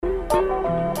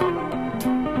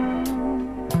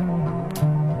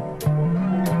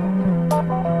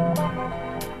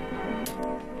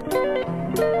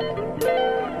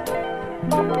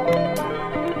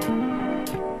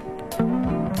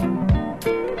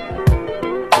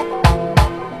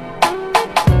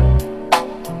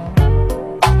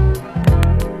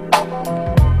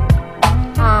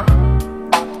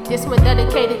This one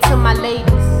dedicated to my ladies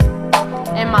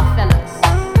and my fellas.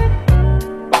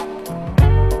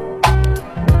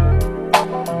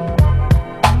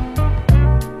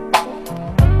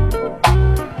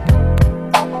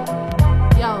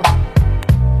 Yo,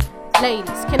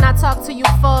 ladies, can I talk to you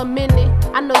for a minute?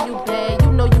 I know you bad,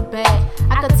 you know you bad.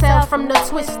 I could tell from the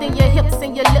twist in your hips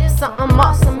and your lips, something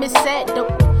awesome is sad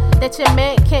though. That your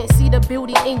man can't see the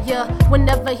beauty in you.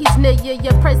 Whenever he's near you,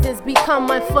 your presence become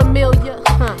unfamiliar.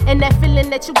 And that feeling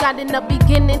that you got in the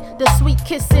beginning, the sweet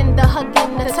kissing, the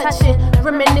hugging, the touching,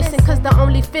 reminiscing, cause the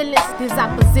only feelings is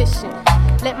opposition.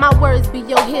 Let my words be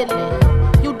your healing.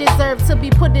 You deserve to be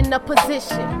put in a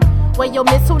position where your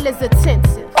mental is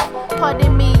attentive.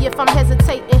 Pardon me if I'm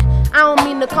hesitating. I don't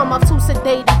mean to come off too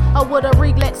sedated or with a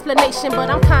regal explanation, but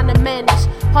I'm kinda managed.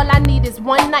 All I need is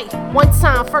one night, one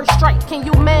time, first strike. Can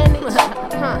you manage?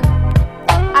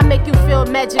 I make you feel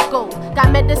magical.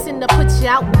 Got medicine to put you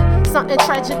out. Something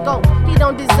tragical. He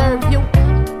don't deserve you.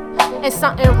 And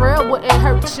something real wouldn't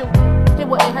hurt you. It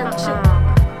wouldn't hurt you.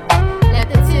 Let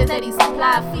the tears that he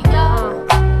supply for ya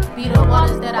be the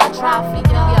waters that I dry for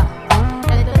ya.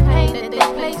 Let the pain that they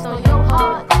placed on your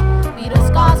heart be the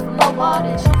scars from the war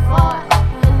that you fought.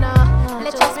 And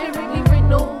let your spirit be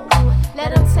renewed.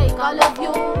 Let them take all of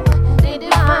you. They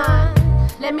divine.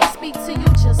 Let me speak to you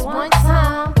just one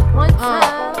time. One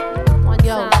time. One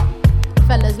time.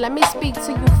 Fellas, let me speak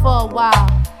to you for a while.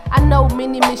 I know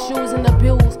many misuse and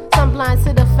abuse. Some blind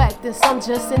to the fact that some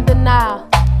just in denial.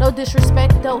 No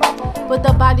disrespect though, but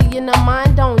the body and the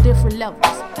mind on different levels.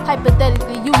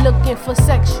 Hypothetically, you looking for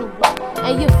sexual,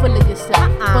 and you're full of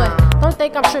yourself. But don't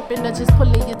think I'm tripping or just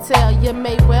pulling your tail. You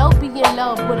may well be in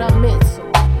love with a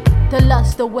mental. The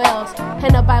lust, the wells,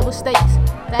 and the Bible states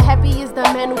that happy is the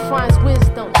man who finds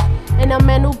wisdom, and a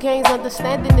man who gains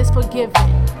understanding is forgiven.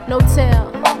 No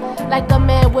tell, like a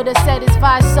man with a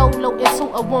satisfied soul into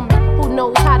a woman who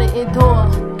knows how to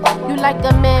endure. You like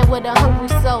a man with a hungry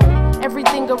soul.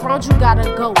 Everything around you gotta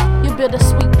go. You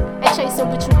bittersweet and chasing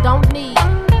what you don't need.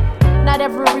 Not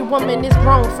every woman is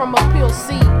grown from a pure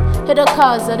seed. Hit the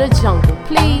cause of the jungle,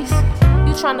 please.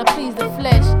 You tryna please the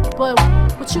flesh, but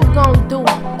what you gon' do?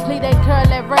 Leave that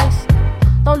girl at rest?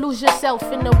 Don't lose yourself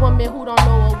in a woman who don't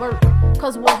know her worth.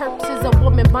 Cause what hurts is a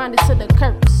woman bonded to the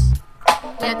curse.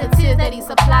 Let the tears that he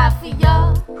supply for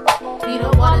ya be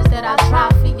the waters that I dry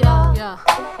for ya.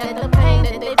 Let the pain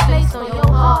that they placed on your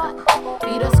heart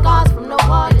be the scars from the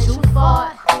war that you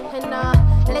fought. And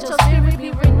let your spirit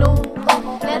be renewed.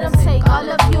 Let them take all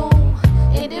of you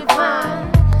in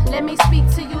divine. Let me speak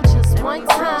to you just one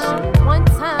time. One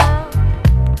time.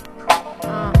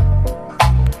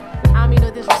 I don't mean no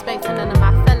disrespect to none of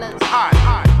my fellas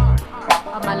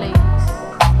or my ladies.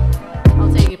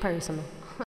 Don't take it personal.